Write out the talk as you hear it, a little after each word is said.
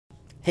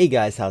Hey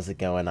guys, how's it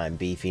going? I'm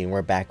Beefy, and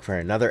we're back for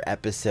another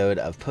episode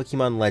of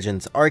Pokemon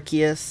Legends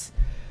Arceus.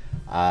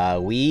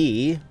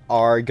 We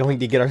are going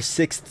to get our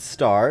 6th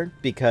star,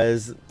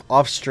 because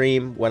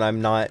off-stream, when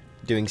I'm not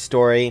doing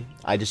story,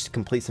 I just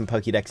complete some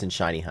Pokédex and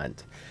Shiny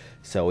Hunt.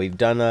 So we've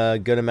done a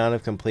good amount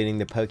of completing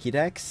the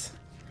Pokédex,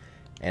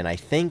 and I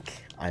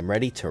think I'm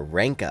ready to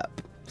rank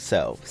up.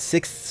 So,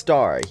 6th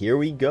star, here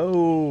we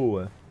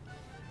go!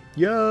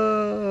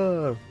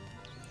 Yeah!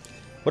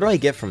 What do I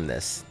get from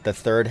this? The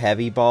 3rd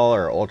heavy ball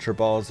or ultra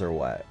balls or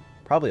what?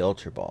 Probably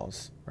ultra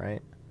balls,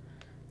 right?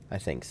 I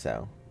think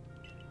so.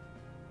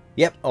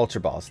 Yep,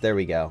 ultra balls. There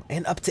we go.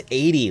 And up to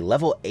 80.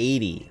 Level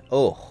 80.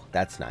 Oh,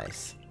 that's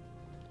nice.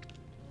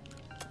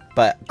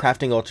 But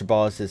crafting ultra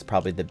balls is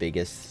probably the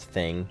biggest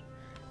thing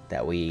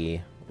that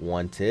we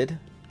wanted.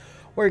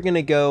 We're going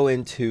to go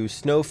into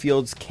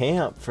Snowfield's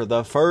camp for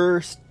the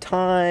first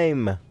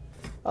time.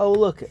 Oh,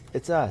 look.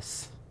 It's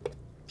us.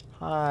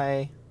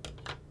 Hi.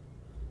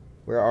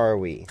 Where are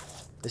we?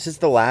 This is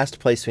the last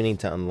place we need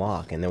to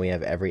unlock, and then we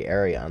have every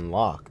area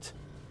unlocked.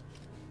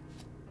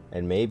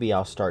 And maybe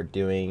I'll start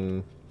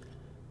doing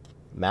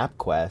map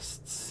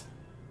quests,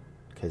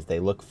 because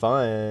they look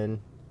fun.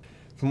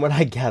 From what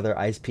I gather,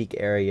 Ice Peak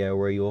area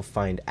where you will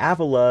find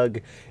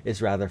Avalugg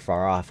is rather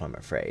far off, I'm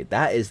afraid.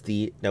 That is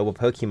the noble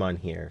Pokemon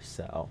here,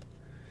 so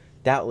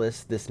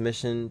doubtless this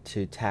mission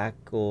to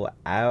tackle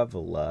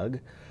Avalugg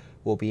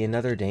will be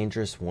another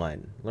dangerous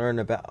one. Learn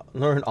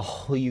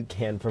all you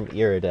can from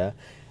Irida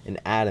and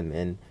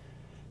Adaman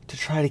to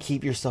try to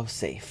keep yourself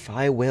safe.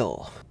 I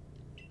will.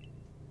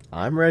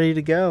 I'm ready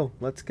to go.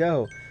 Let's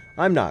go.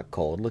 I'm not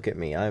cold. Look at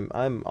me.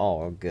 I'm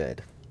all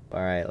good.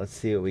 All right, let's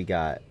see what we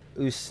got.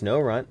 Ooh,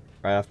 Snorunt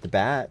right off the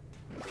bat.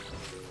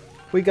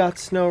 We got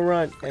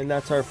Snorunt, and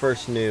that's our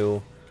first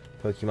new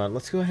Pokemon.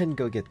 Let's go ahead and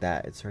go get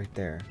that. It's right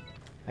there.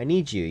 I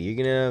need you.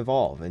 You're gonna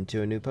evolve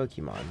into a new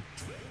Pokemon.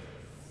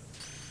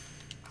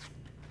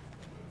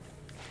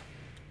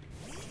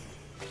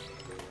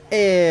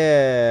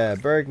 Yeah,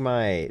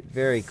 Bergmite.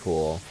 Very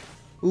cool.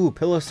 Ooh,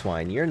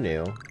 Pillow-Swine, you're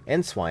new.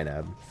 And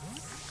Swinub.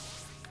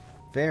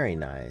 Very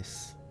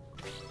nice.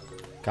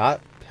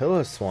 Got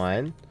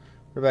Pillow-Swine.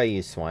 What about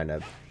you,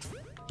 Swinub?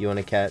 You want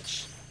to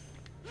catch?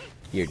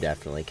 You're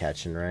definitely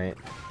catching, right?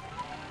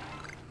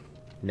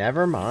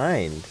 Never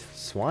mind.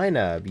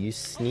 Swinub, you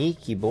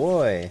sneaky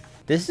boy.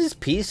 This is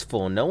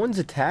peaceful. No one's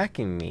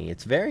attacking me.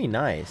 It's very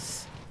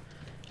nice.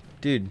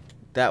 Dude,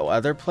 that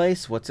other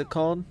place, what's it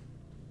called?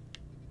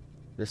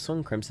 This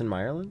one, Crimson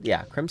Mireland?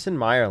 Yeah, Crimson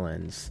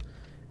Mirelands.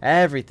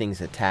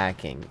 Everything's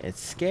attacking. It's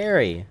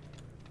scary.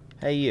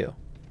 Hey, you.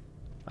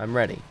 I'm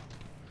ready.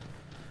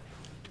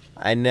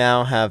 I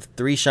now have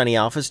 3 shiny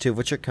alphas, 2 of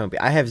which are Combi.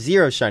 I have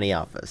 0 shiny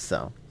alphas,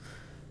 so.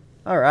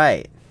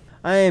 Alright.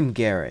 I am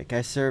Garrick.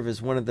 I serve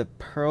as one of the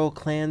Pearl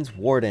Clan's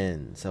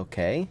wardens.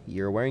 Okay.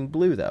 You're wearing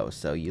blue, though,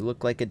 so you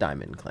look like a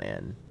Diamond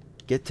Clan.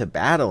 Get to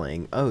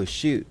battling? Oh,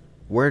 shoot.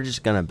 We're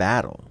just gonna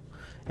battle.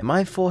 Am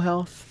I full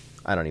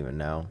health? I don't even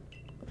know.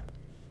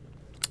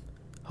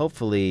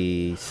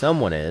 Hopefully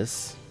someone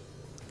is.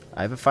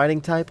 I have a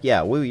fighting type?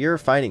 Yeah, woo, you're a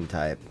fighting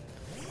type.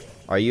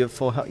 Are you at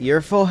full health?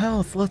 You're full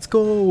health. Let's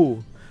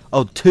go.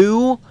 Oh,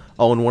 2?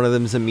 Oh, and one of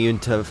them's immune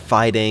to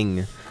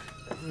fighting.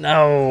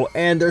 No,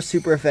 and they're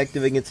super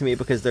effective against me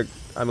because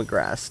I'm a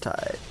grass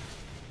type.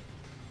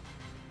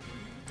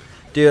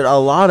 Dude, a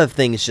lot of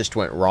things just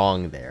went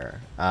wrong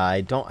there. I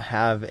don't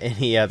have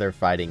any other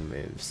fighting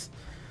moves.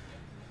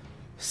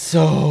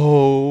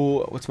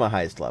 So, what's my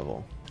highest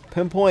level?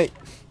 Pinpoint.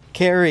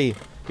 Carry.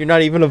 You're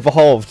not even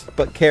evolved,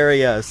 but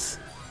carry us.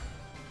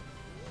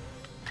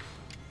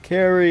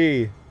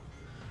 Carry.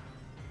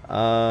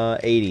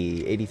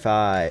 80,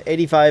 85.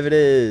 85 it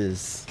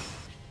is.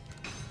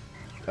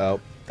 Oh,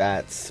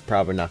 that's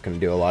probably not going to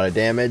do a lot of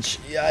damage.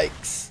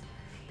 Yikes.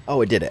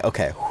 Oh, it did it.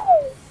 Okay.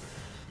 Whew.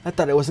 I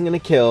thought it wasn't going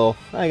to kill.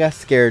 I got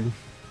scared.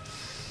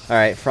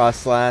 Alright,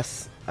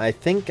 Frostlass. I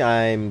think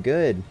I'm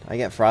good. I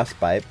get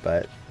Frostbite,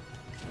 but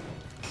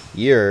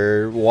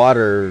you're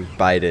water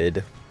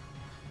bited.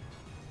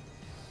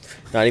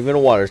 Not even a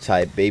water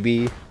type,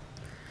 baby.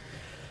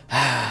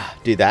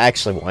 Dude, that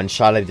actually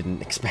one-shot. I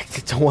didn't expect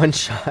it to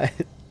one-shot.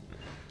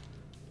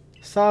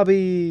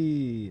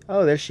 Sabi.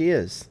 Oh, there she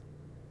is.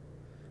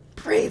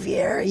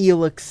 Braviary, you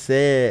look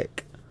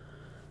sick.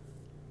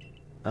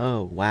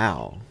 Oh,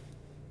 wow.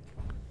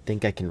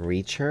 Think I can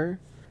reach her?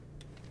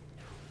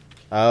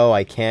 Oh,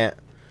 I can't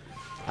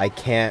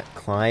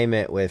climb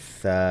it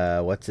with,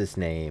 what's his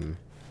name?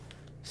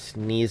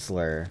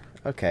 Sneasler.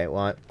 Okay,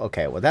 well,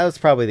 that was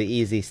probably the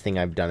easiest thing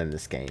I've done in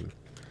this game.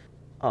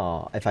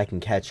 Oh, if I can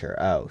catch her.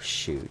 Oh,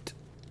 shoot.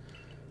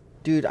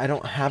 Dude, I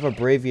don't have a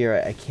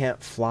Braviary. I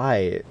can't fly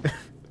it.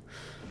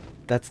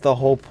 That's the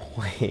whole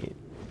point.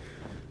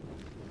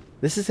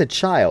 This is a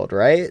child,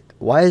 right?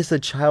 Why is the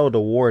child a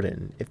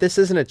warden? If this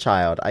isn't a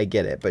child, I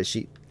get it, but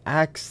she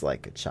acts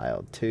like a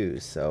child too,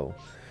 so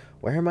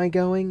where am I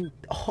going?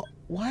 Oh,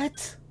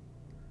 what?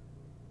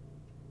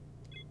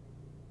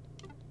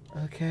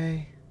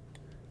 Okay.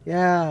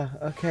 Yeah,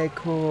 okay,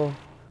 cool.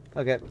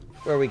 Okay,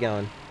 where are we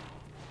going?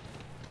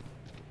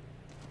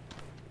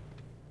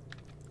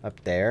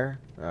 Up there?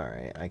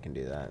 Alright, I can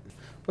do that.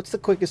 What's the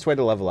quickest way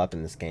to level up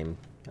in this game?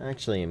 I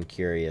actually am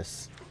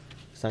curious.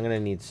 So I'm going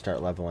to need to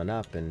start leveling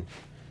up, and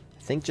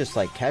I think just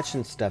like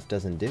catching stuff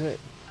doesn't do it.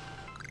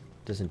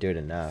 Doesn't do it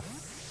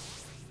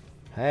enough.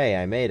 Hey,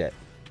 I made it.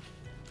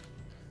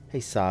 Hey,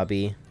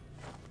 Sabi.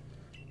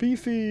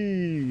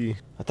 Beefy!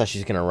 I thought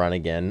she's going to run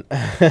again.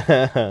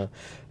 I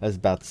was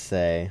about to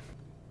say.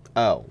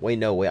 Oh, wait,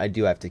 no, wait, I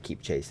do have to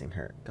keep chasing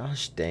her.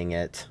 Gosh dang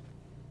it.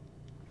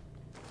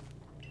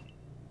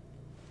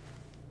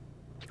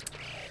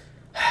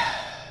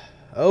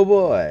 Oh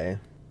boy.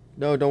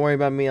 No, don't worry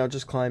about me. I'll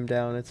just climb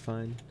down. It's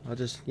fine. I'll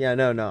just... Yeah,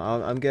 no,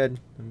 I'm good.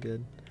 I'm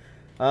good.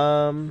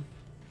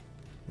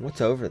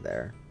 What's over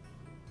there?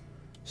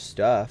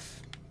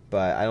 Stuff.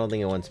 But I don't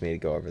think it wants me to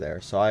go over there.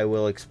 So I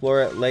will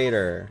explore it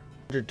later.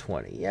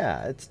 120.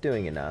 Yeah, it's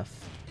doing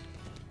enough.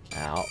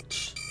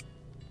 Ouch.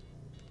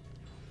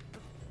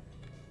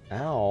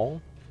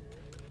 Ow.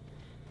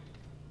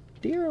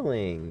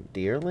 Deerling.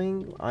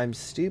 Deerling? I'm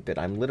stupid.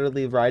 I'm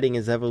literally riding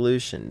his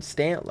evolution.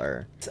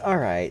 Stantler.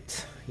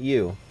 Alright.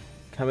 You.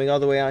 Coming all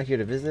the way out here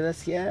to visit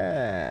us?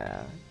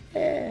 Yeah.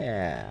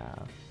 Yeah.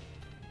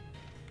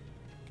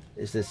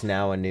 Is this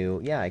now a new...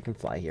 Yeah, I can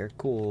fly here.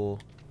 Cool.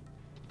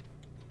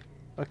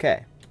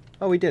 Okay.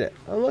 Oh, we did it.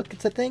 Oh, look.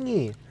 It's a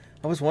thingy.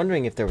 I was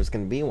wondering if there was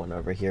going to be one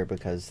over here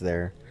because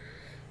they're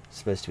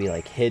supposed to be,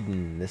 like,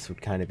 hidden. This would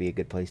kind of be a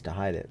good place to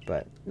hide it.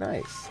 But,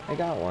 nice. I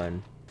got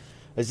one.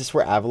 Is this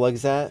where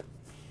Avalugg's at?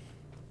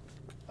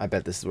 I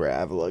bet this is where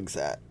Avalugg's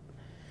at.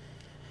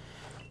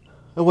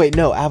 Oh, wait,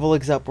 no.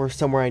 Avalugg's up where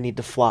somewhere I need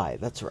to fly.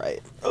 That's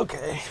right.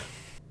 Okay.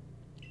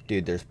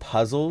 Dude, there's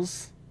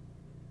puzzles.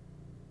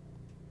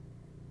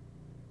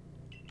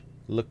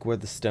 Look where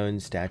the stone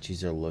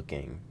statues are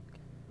looking.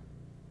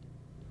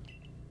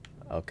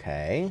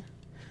 Okay.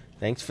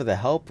 Thanks for the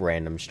help,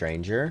 random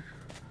stranger.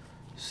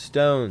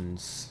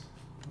 Stones.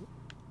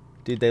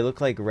 Dude, they look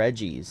like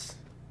Reggie's.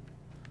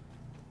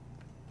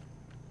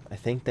 I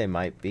think they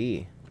might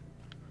be.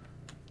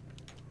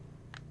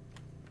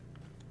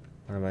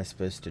 What am I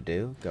supposed to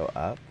do? Go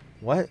up?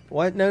 What?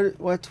 What? No.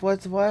 What?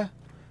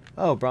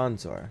 Oh,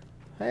 Bronzor.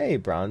 Hey,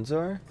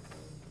 Bronzor.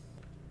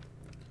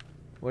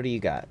 What do you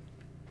got?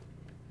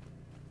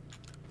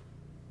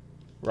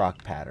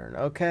 Rock pattern.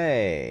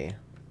 Okay.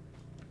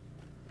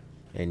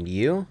 And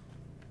you?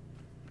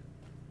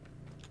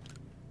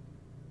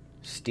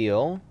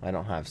 Steel. I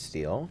don't have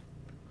steel.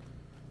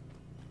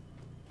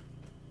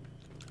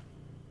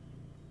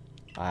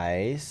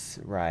 Ice.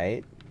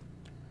 Right.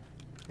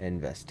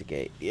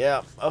 Investigate.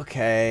 Yep.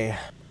 Okay.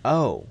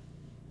 Oh.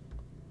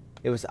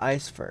 It was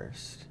ice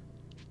first.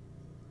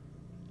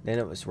 Then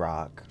it was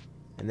rock.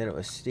 And then it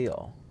was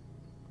steel.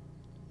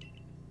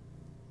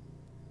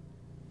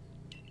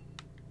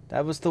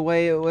 That was the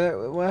way it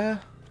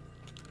went.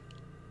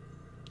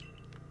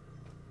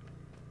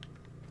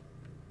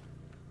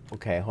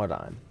 Okay, hold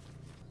on.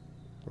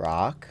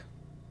 Rock.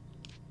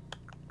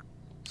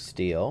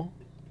 Steel.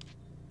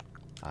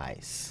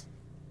 Ice.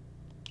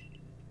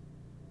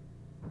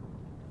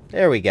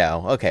 There we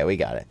go. Okay, we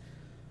got it.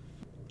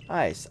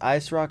 Ice.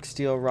 Ice, rock,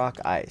 steel, rock,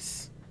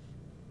 ice.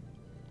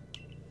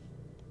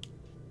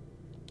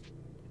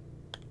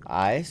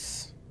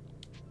 Ice.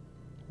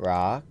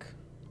 Rock.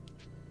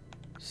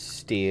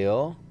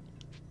 Steel.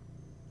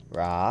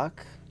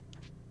 Rock.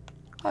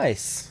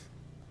 Ice.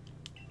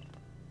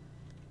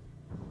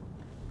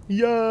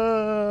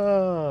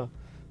 Yeah!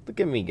 Look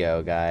at me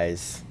go,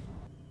 guys.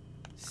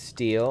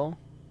 Steel.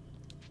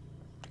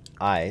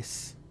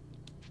 Ice.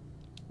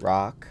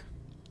 Rock.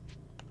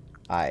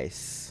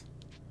 Ice.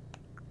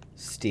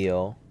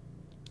 Steel.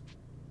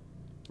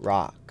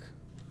 Rock.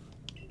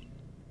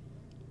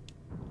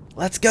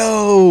 Let's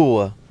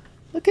go!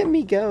 Look at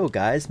me go,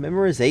 guys.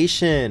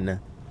 Memorization.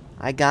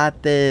 I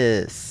got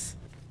this.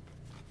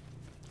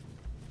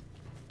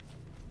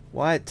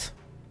 What?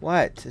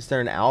 What? Is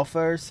there an alpha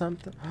or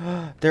something?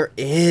 There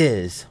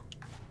is.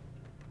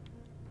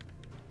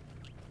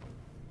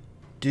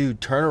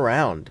 Dude, turn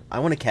around. I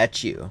want to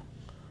catch you.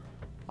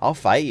 I'll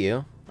fight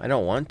you. I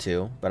don't want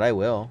to, but I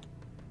will.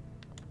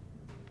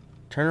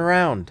 Turn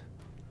around.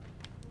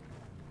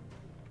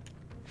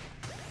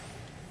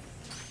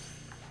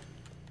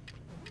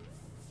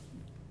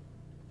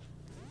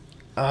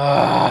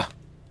 Ah.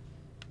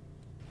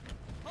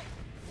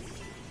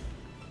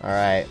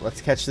 Alright,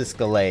 let's catch this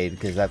Gallade,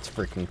 because that's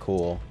freaking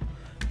cool.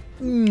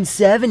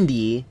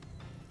 70?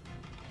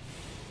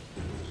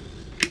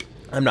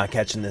 I'm not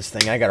catching this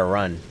thing. I gotta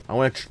run. I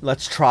want to.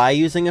 Let's try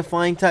using a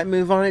flying type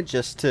move on it,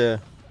 just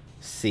to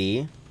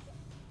see.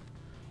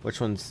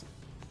 Which one's...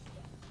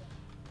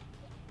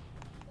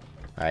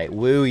 Alright,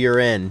 Woo, you're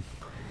in.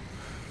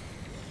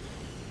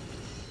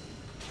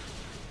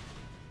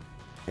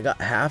 I got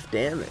half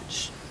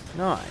damage.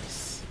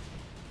 Nice.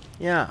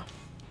 Yeah.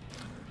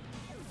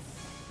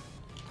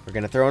 We're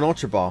gonna throw an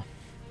Ultra Ball.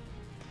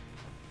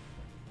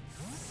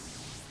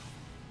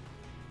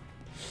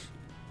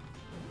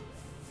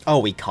 Oh,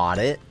 we caught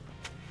it?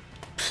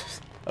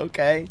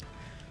 Okay.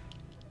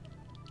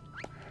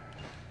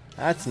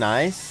 That's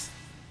nice.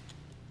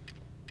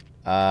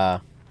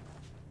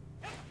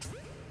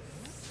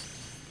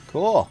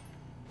 Cool.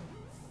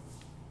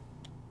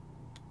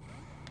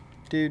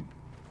 Dude.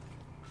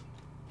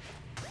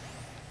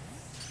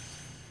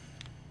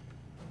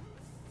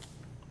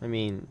 I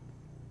mean,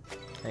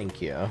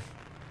 thank you.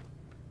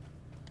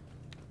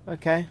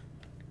 Okay.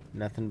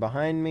 Nothing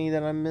behind me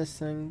that I'm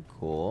missing.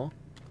 Cool.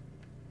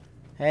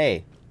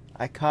 Hey,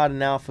 I caught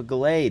an Alpha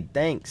Glade.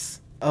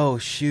 Thanks. Oh,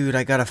 shoot.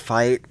 I gotta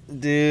fight.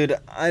 Dude,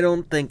 I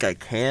don't think I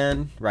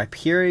can.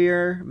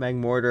 Rhyperior,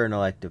 Magmortar, and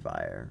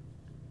Electivire.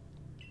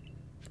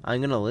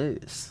 I'm gonna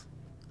lose.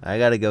 I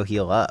gotta go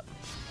heal up.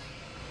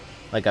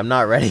 Like, I'm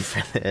not ready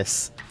for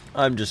this.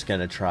 I'm just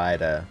gonna try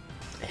to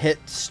hit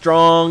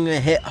strong,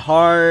 hit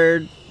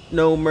hard,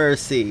 no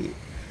mercy.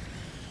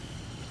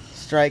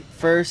 Strike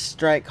first,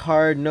 strike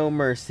hard, no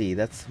mercy.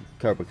 That's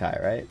Cobra Kai,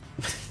 right?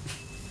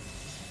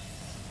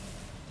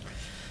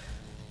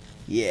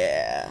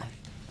 Yeah.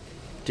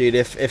 Dude,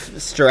 if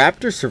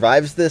Staraptor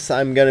survives this,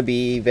 I'm gonna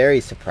be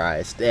very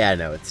surprised. Yeah, I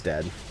know it's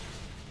dead.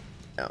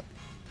 Oh.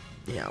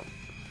 Yeah.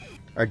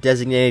 Our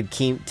designated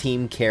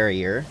team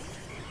carrier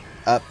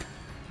up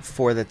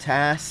for the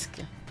task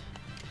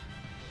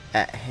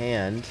at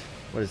hand.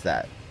 What is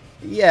that?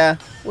 Yeah,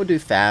 we'll do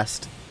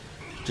fast.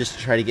 Just to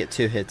try to get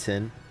 2 hits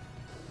in.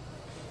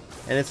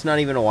 And it's not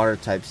even a water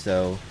type,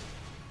 so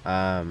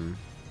Electivire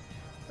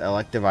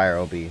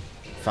will be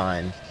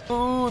fine.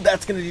 Ooh,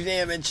 that's gonna do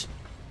damage.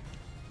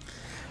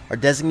 Our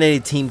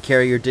designated team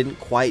carrier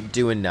didn't quite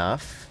do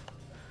enough.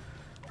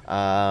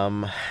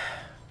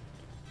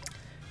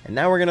 And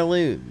now we're gonna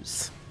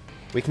lose.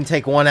 We can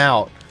take 1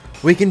 out.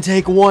 We can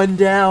take 1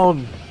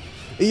 down.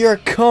 You're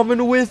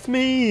coming with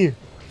me.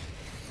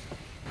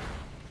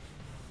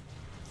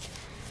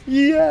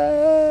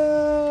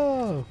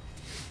 Yeah.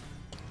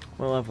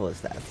 What level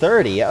is that?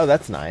 30. Oh,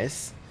 that's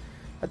nice.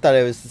 I thought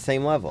it was the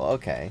same level.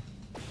 Okay.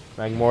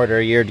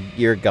 Magmortar,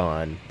 you're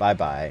gone. Bye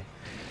bye.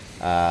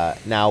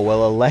 Now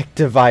will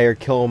Electivire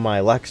kill my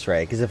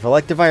Luxray? Because if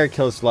Electivire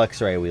kills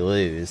Luxray, we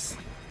lose.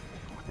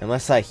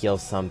 Unless I heal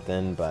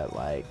something, but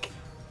like,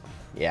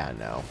 yeah,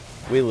 no,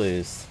 we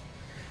lose.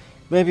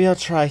 Maybe I'll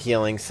try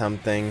healing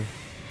something.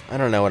 I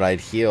don't know what I'd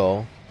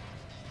heal.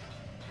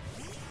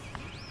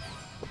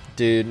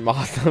 Dude,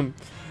 Motham,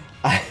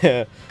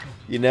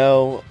 you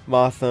know,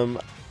 Motham,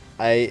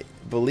 I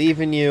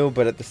believe in you,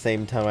 but at the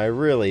same time, I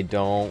really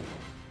don't.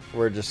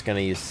 We're just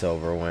gonna use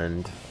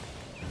Silverwind.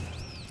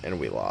 And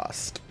we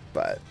lost,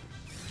 but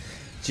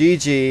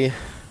GG.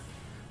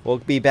 We'll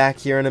be back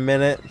here in a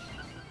minute.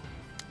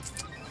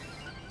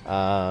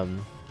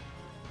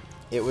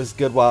 It was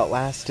good while it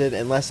lasted,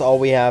 unless all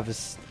we have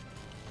is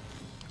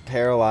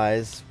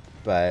paralyzed,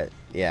 but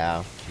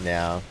yeah,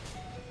 now.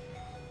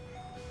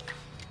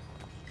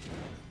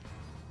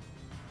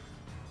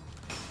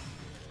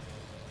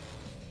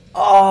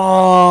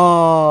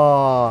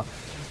 Oh,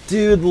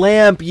 dude,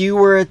 Lamp, you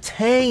were a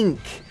tank,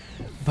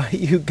 but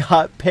you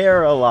got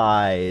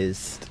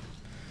paralyzed.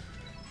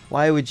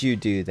 Why would you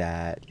do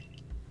that?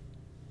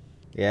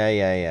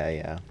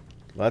 Yeah.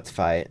 Let's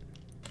fight.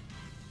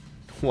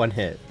 1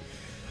 hit.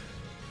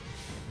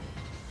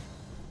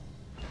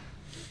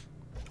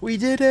 We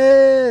did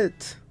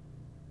it!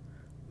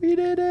 We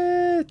did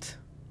it!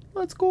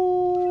 Let's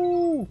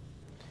go!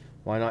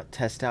 Why not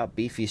test out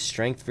Beefy's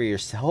strength for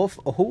yourself?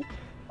 Oh.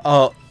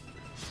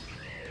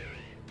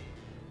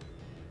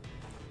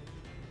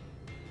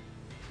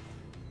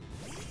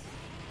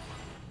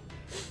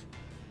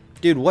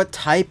 Dude, what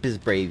type is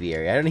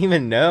Braviary? I don't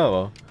even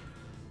know.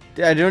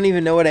 Dude, I don't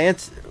even know what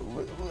answer.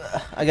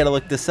 I gotta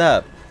look this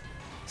up.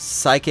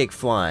 Psychic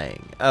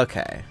Flying.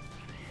 Okay.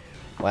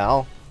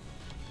 Well.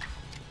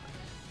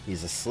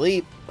 He's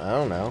asleep. I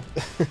don't know.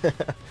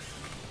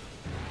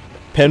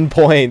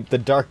 Pinpoint the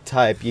dark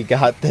type. You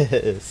got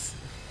this.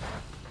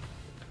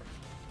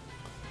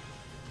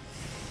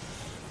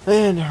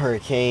 And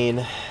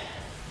Hurricane.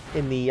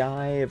 In the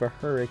eye of a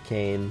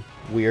hurricane,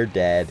 we're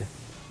dead.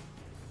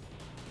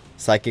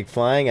 Psychic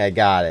Flying, I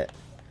got it.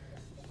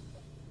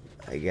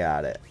 I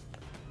got it.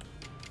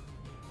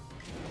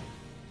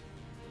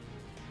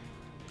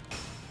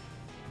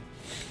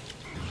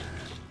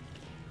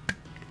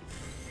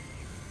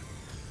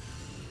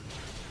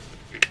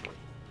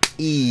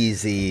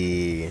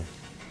 Easy.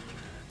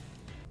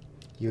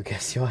 You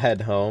guess you'll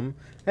head home?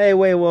 Hey,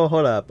 wait, well,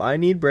 hold up. I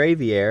need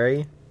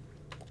Braviary.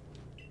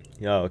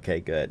 Oh, okay,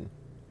 good.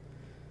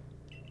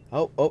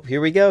 Oh,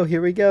 here we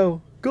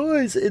go.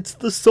 Guys, it's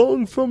the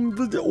song from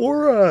the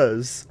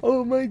auras.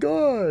 Oh my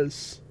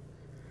gosh.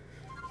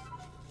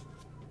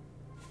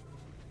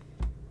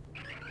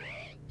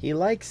 He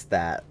likes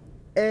that.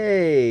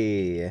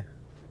 Hey.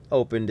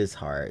 Opened his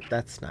heart.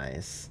 That's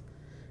nice.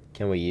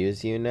 Can we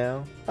use you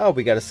now? Oh,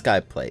 we got a sky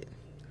plate.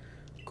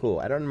 Cool.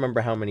 I don't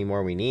remember how many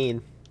more we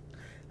need.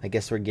 I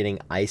guess we're getting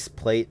ice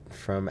plate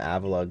from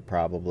Avalugg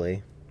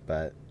probably,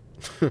 but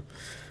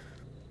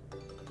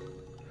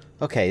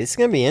okay, this is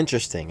gonna be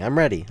interesting. I'm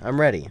ready.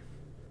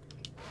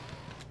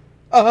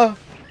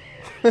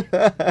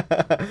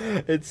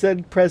 It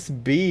said press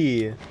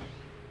B.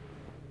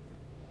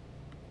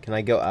 Can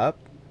I go up?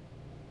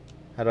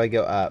 How do I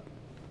go up?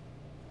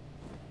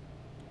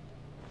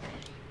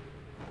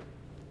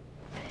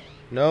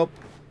 Nope.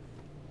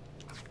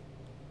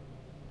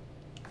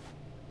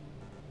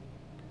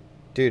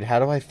 Dude, how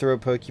do I throw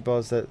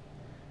Pokeballs that...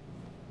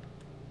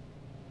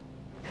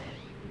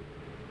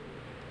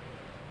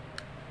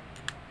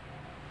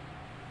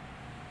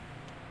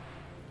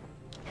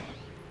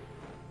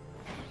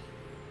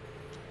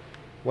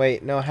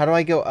 Wait, no, how do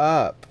I go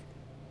up?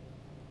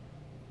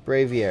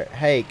 Braviary.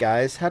 Hey,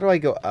 guys, how do I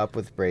go up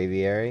with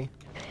Braviary?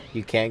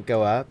 You can't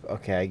go up?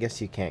 Okay, I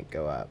guess you can't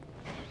go up.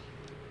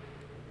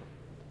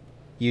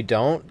 You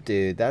don't?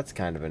 Dude, that's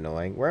kind of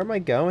annoying. Where am I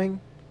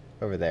going?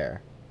 Over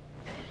there.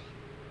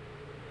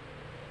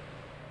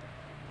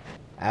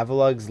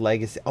 Avalugg's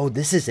Legacy. Oh,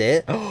 this is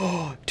it?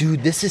 Oh,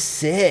 dude, this is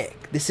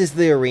sick. This is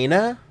the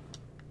arena?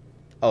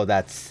 Oh,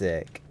 that's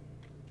sick.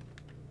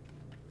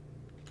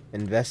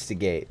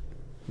 Investigate.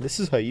 This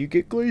is how you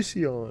get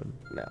Glaceon.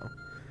 No.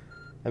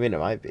 I mean, it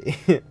might be.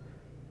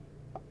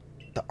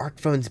 The Arc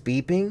phone's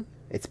beeping?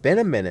 It's been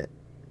a minute.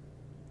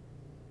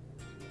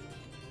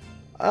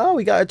 Oh,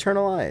 we got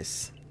Eternal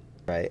Ice.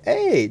 Right.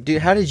 Hey,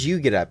 dude, how did you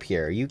get up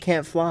here? You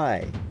can't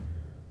fly.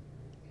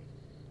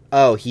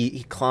 Oh,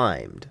 he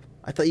climbed.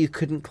 I thought you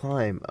couldn't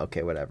climb.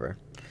 Okay, whatever.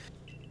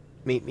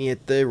 Meet me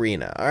at the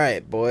arena.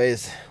 Alright,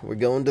 boys. We're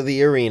going to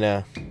the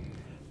arena.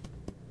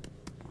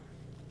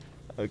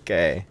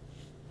 Okay.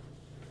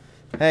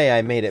 Hey,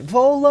 I made it.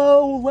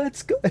 Volo!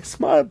 Let's go! It's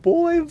my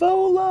boy,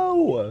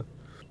 Volo!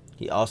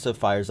 He also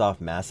fires off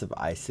massive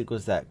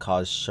icicles that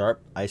cause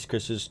sharp ice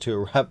crystals to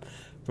erupt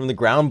from the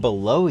ground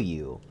below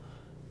you.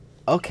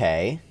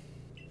 Okay.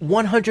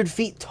 100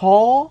 feet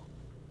tall?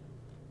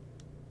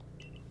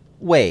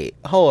 Wait,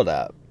 hold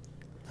up.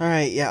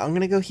 Alright, yeah, I'm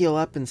gonna go heal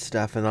up and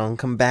stuff, and I'll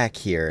come back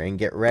here and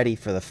get ready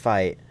for the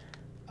fight.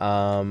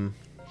 I'm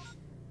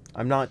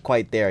not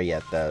quite there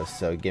yet, though,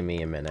 so give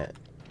me a minute.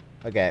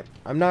 Okay,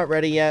 I'm not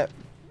ready yet,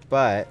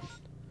 but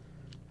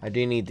I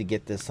do need to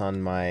get this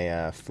on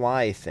my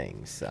fly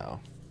thing, so...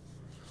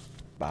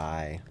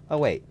 Bye. Oh,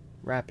 wait.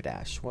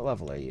 Rapidash. What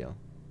level are you?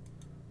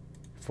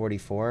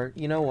 44?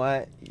 You know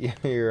what?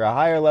 You're a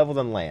higher level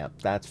than Lamp,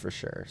 that's for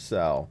sure.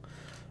 So,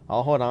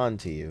 I'll hold on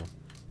to you.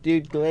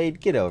 Dude,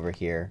 Glade, get over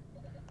here.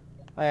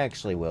 I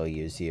actually will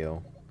use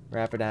you.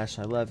 Rapidash,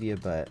 I love you,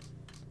 but...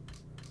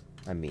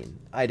 I mean,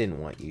 I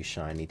didn't want you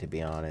shiny, to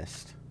be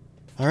honest.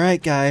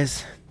 Alright,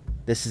 guys.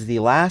 This is the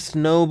last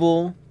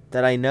noble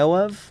that I know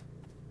of.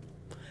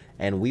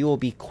 And we will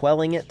be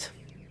quelling it.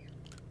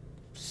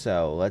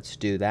 So, let's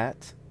do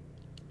that.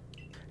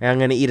 And I'm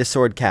going to eat a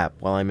sword cap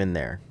while I'm in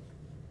there.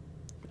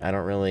 I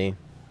don't really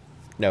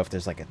know if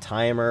there's like a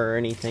timer or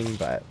anything,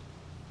 but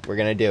we're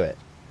going to do it.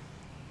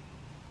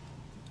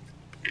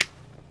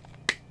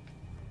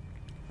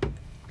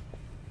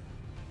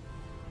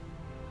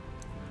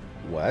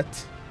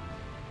 What?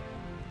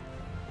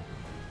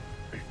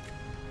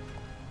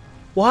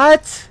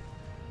 What?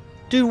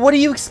 Dude, what do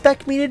you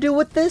expect me to do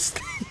with this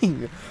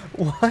thing?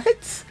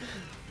 What?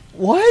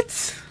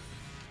 What?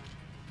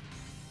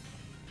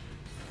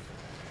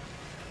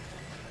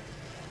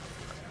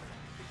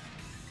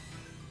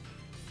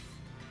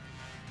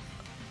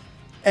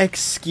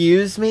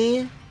 Excuse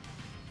me?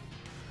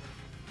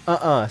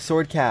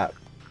 Sword cap.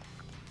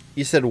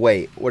 You said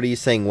wait. What are you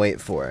saying wait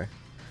for?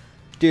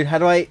 Dude, how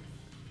do I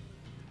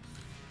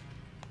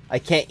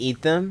can't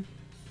eat them?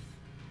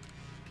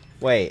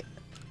 Wait.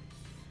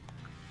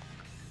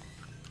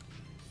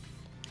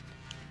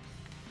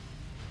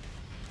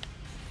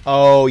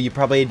 Oh, you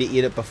probably had to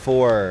eat it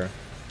before.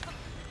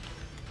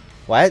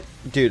 What?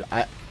 Dude,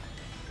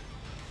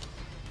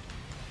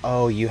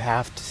 oh, you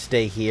have to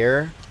stay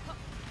here?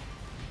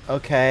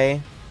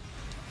 Okay.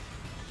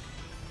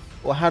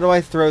 Well, how do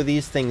I throw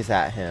these things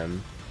at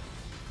him?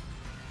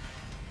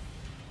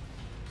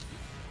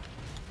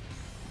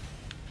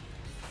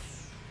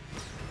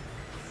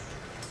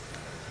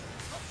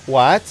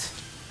 What?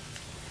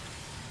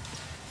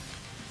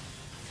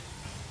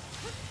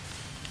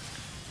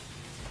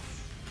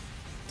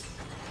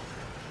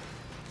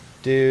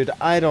 Dude,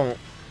 I don't...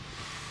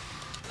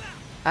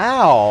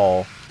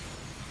 Ow!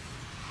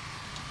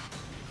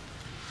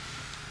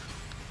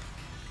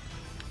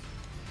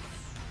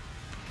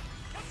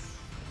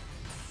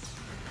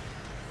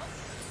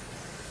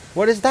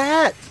 What is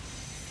that?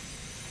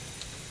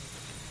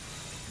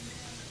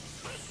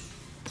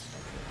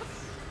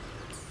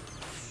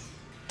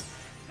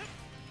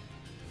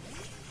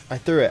 I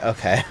threw it.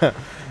 Okay.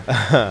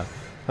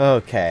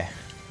 Okay.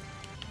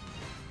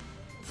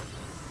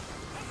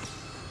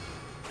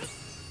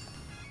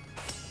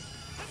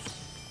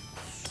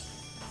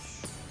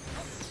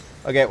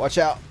 Okay, watch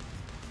out.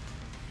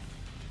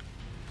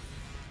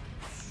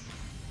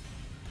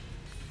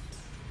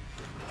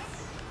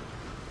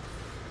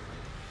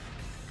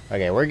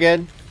 Okay, we're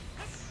good.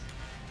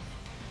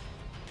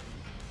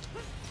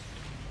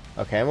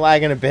 Okay, I'm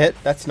lagging a bit.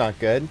 That's not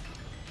good.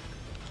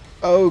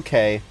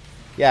 Okay.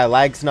 Yeah,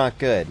 lag's not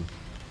good.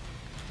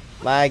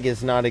 Lag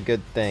is not a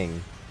good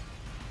thing.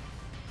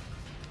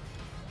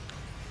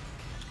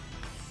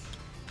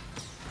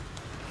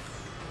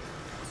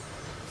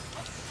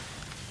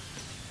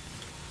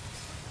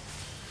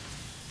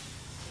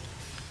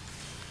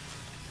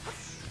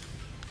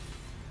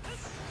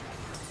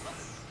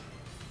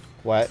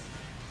 What?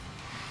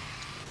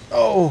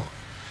 Oh!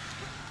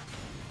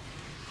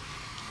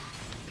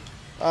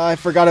 I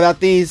forgot about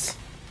these.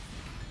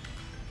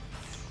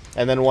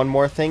 And then one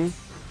more thing.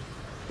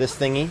 This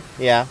thingy.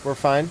 Yeah, we're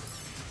fine.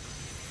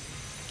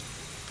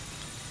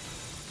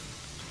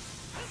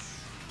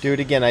 Do it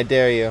again, I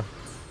dare you.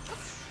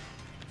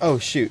 Oh,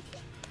 shoot.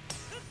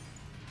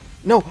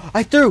 No,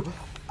 I threw!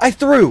 I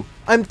threw!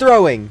 I'm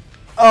throwing!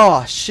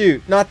 Oh,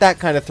 shoot. Not that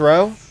kind of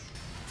throw.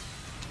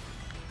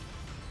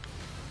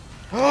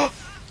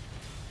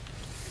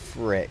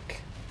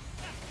 Frick.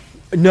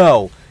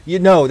 No.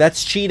 No,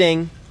 that's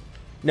cheating.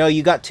 No,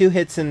 you got 2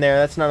 hits in there.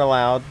 That's not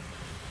allowed.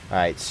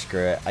 Alright,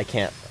 screw it. I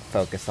can't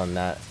focus on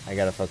that. I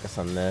gotta focus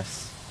on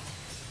this.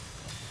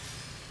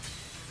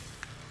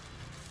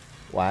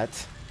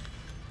 What?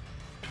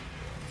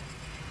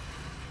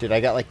 Dude, I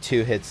got like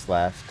 2 hits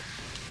left.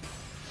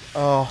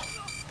 Oh.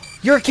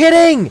 You're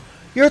kidding!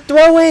 You're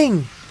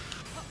throwing!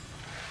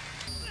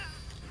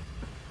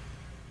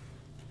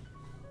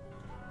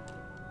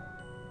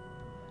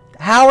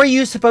 How are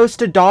you supposed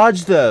to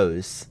dodge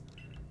those?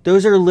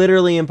 Those are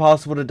literally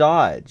impossible to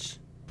dodge.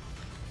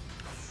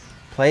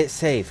 Play it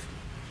safe.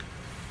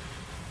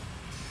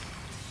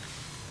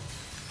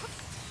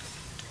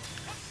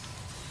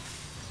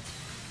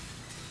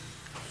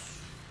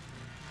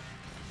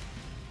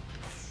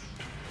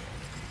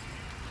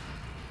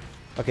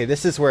 Okay,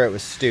 this is where it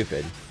was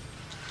stupid.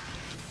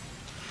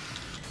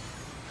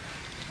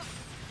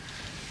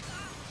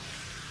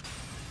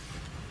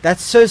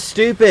 That's so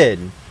stupid.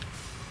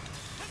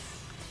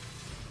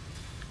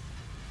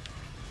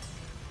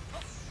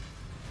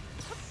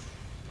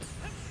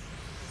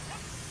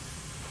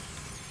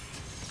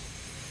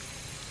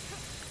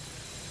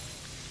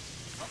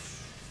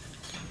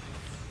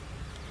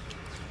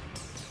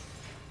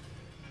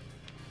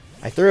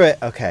 I threw it.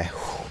 Okay.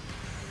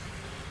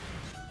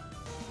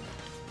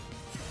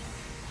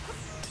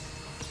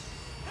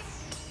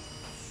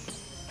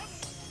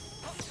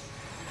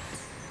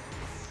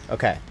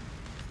 Okay.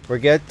 We're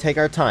good. Take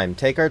our time.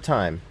 Take our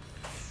time.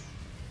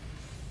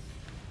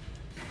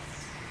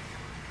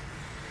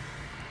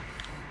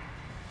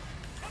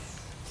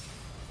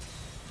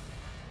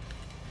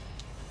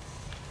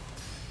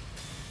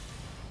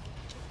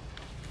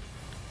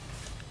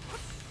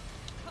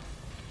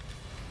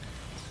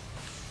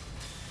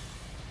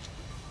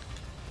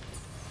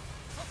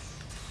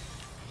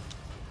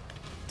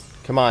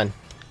 Come on.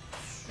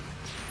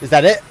 Is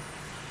that it?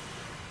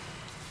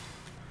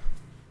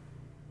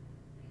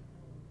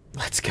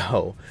 Let's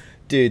go.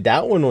 Dude,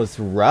 that one was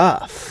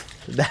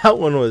rough. That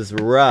one was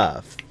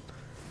rough.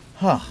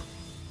 Huh.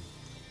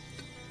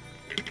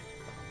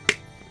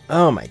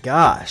 Oh my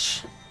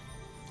gosh.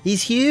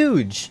 He's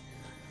huge.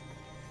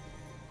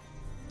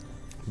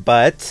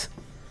 But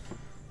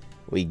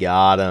we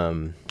got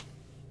him.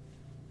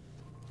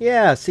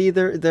 Yeah, see,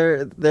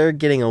 they're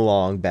getting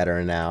along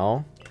better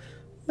now.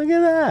 Look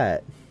at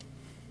that.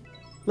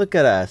 Look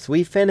at us.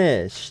 We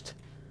finished.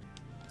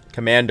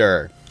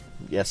 Commander.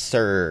 Yes,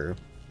 sir.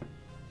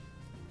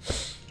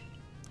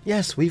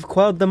 Yes, we've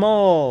quelled them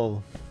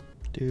all.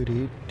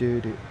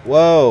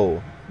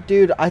 Whoa.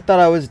 Dude, I thought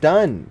I was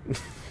done.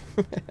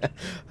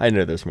 I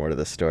know there's more to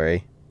the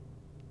story.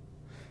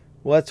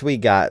 What's we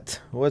got?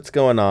 What's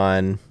going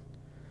on?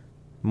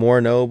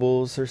 More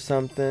nobles or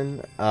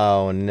something?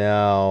 Oh,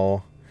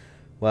 no.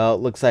 Well,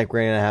 it looks like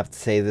we're going to have to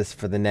save this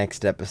for the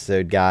next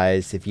episode,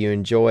 guys. If you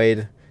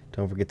enjoyed,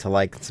 don't forget to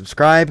like and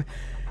subscribe.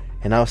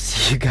 And I'll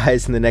see you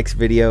guys in the next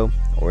video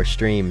or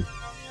stream.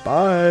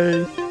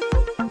 Bye!